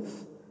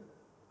live?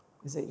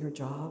 Is it your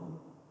job?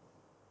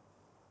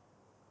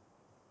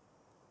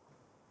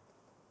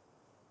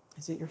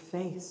 Is it your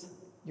faith,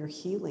 your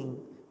healing?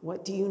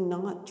 What do you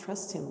not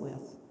trust him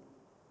with?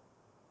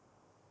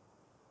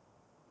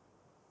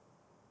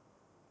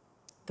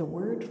 The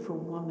word for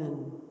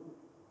woman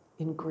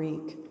in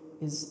Greek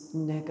is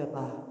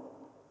negaba.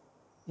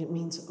 It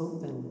means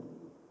open.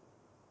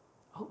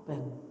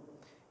 Open.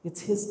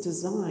 It's his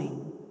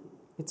design.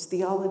 It's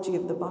theology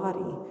of the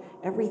body.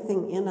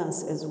 Everything in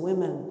us as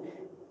women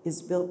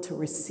is built to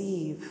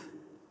receive,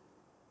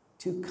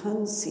 to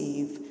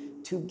conceive,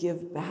 to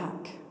give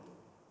back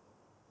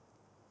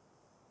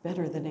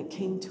better than it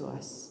came to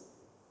us.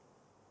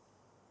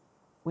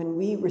 When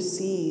we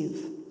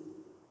receive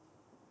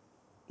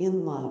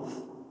in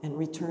love and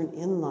return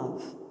in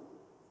love,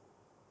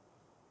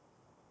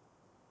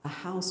 a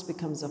house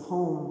becomes a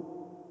home,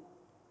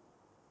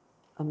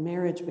 a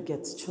marriage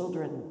begets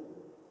children,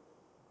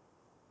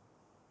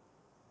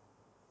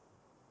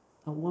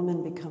 a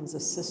woman becomes a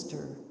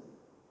sister,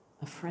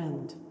 a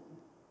friend.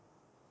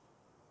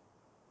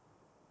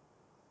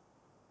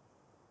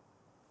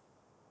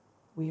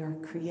 We are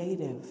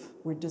creative.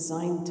 We're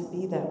designed to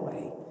be that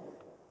way.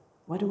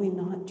 What do we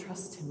not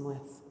trust him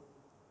with?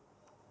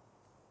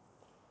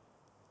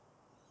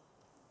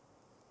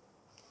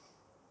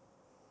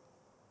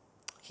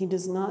 He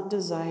does not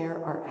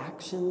desire our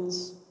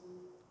actions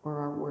or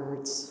our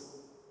words.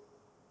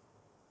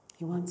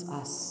 He wants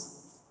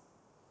us.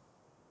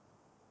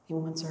 He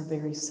wants our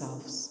very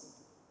selves.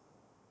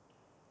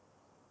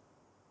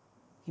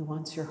 He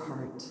wants your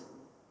heart.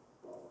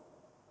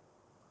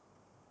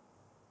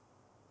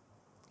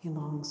 He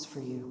longs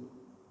for you.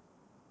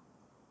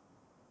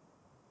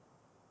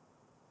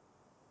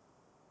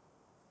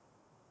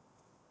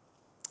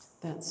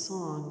 That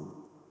song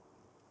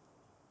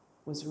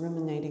was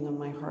ruminating on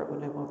my heart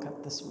when I woke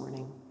up this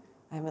morning.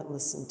 I haven't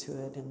listened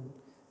to it in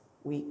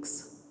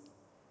weeks.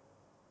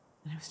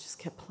 And I just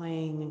kept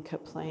playing,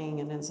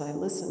 and as I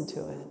listened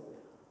to it,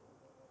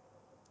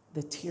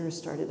 the tears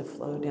started to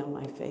flow down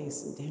my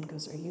face, and Dan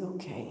goes, "Are you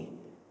okay?"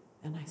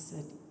 And I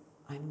said,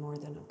 "I'm more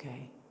than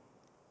okay."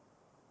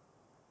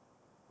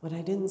 What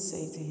I didn't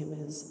say to him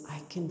is, I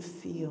can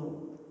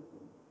feel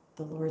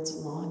the Lord's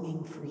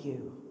longing for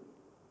you.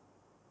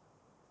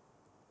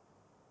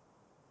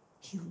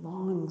 He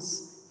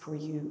longs for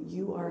you.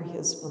 You are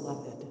his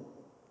beloved.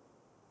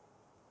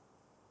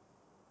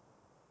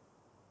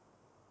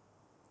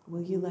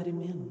 Will you let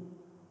him in?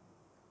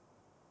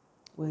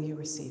 Will you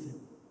receive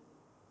him?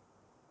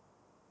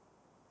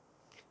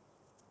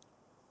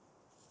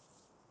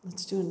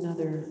 Let's do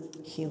another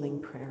healing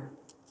prayer.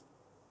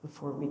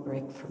 before we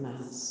break for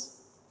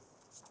Mass.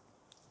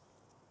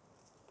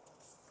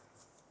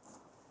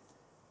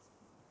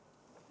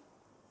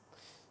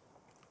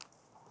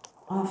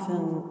 Often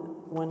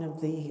one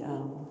of the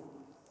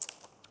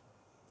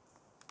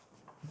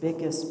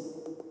biggest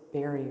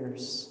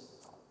barriers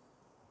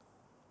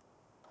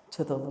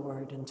to the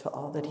Lord and to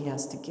all that He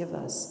has to give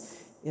us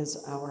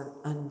is our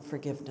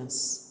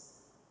unforgiveness.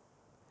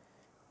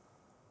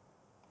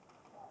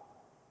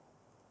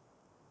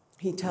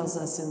 He tells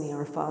us in the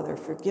Our Father,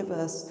 forgive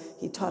us.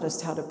 He taught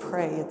us how to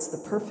pray. It's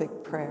the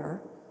perfect prayer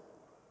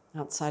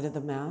outside of the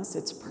Mass.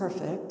 It's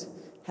perfect,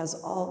 has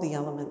all the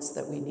elements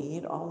that we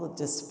need, all the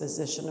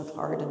disposition of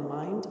heart and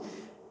mind.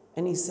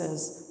 And he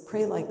says,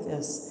 pray like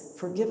this,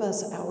 forgive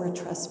us our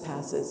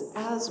trespasses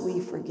as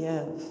we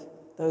forgive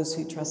those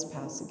who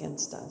trespass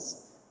against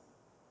us.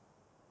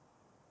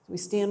 We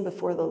stand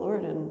before the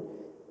Lord and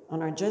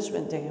on our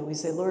judgment day and we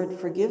say, Lord,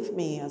 forgive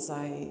me as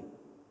I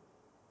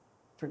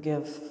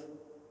forgave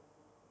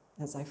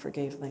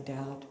my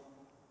dad,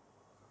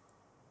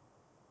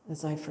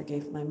 as I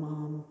forgave my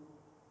mom.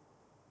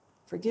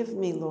 Forgive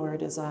me,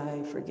 Lord, as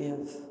I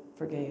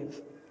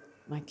forgave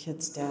my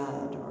kid's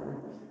dad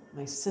or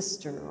my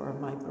sister or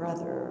my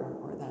brother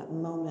or that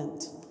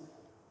moment.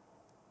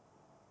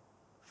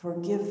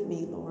 Forgive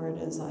me, Lord,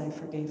 as I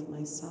forgave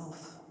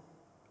myself.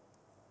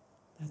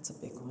 That's a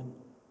big one.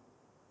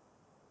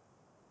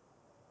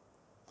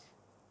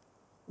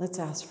 Let's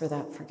ask for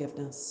that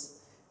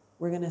forgiveness.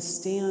 We're going to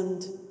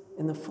stand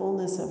in the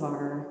fullness of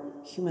our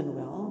human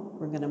will.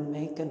 We're going to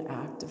make an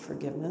act of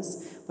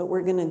forgiveness, but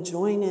we're going to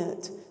join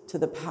it to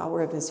the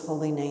power of His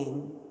holy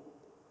name.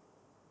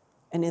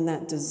 And in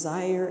that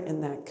desire,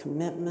 in that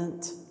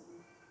commitment,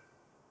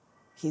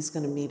 He's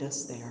going to meet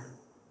us there.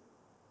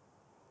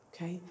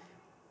 Okay?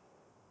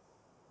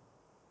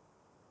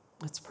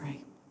 Let's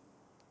pray.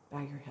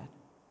 Bow your head.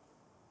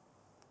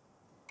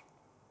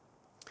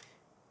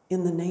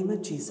 In the name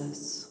of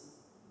Jesus,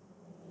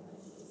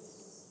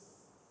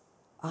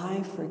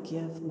 I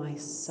forgive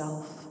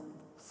myself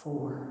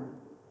for.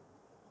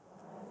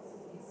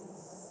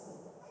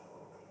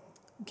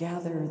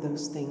 Gather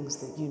those things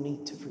that you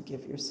need to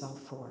forgive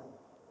yourself for.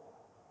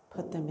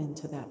 Put them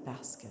into that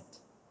basket.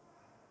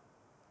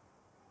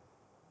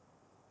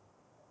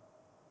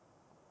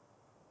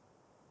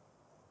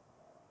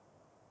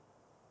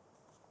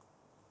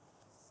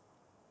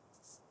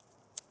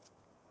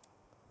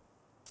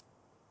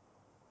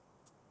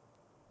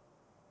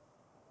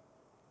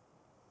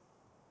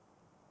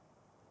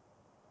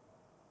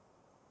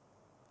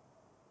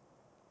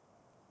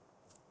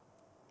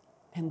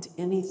 And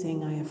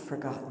anything I have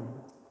forgotten.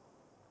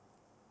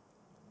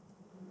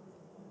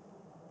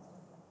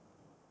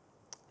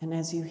 And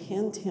as you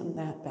hand Him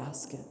that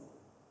basket,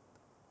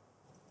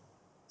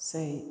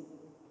 say,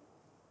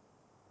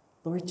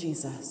 Lord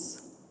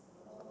Jesus,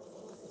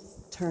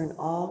 turn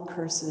all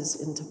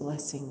curses into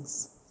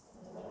blessings.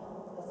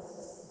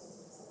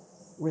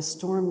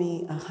 Restore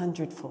me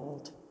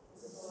 100-fold.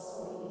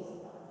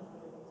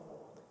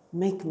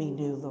 Make me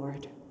new,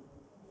 Lord.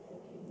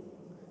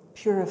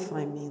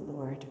 Purify me,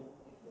 Lord.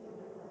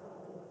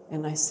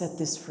 And I set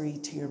this free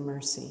to your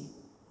mercy.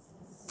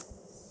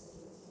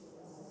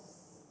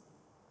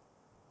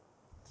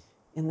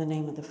 In the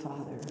name of the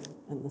Father,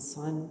 and the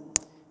Son,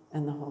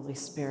 and the Holy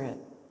Spirit.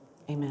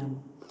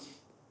 Amen.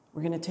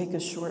 We're going to take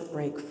a short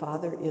break.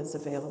 Father is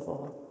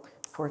available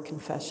for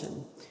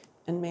confession.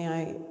 And may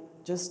I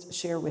just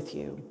share with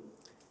you,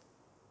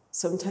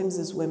 sometimes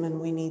as women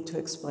we need to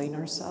explain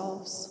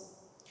ourselves.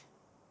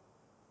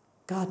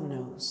 God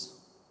knows.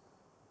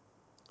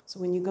 So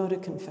when you go to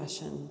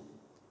confession,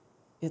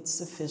 it's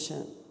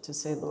sufficient to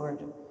say,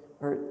 Lord,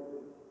 or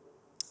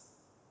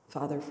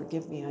Father,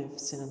 forgive me, I've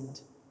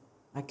sinned.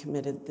 I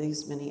committed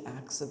these many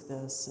acts of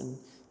this, and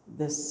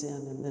this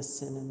sin, and this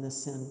sin, and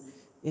this sin.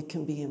 It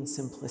can be in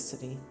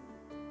simplicity.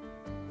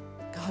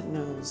 God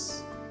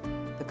knows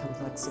the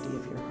complexity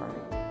of your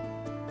heart.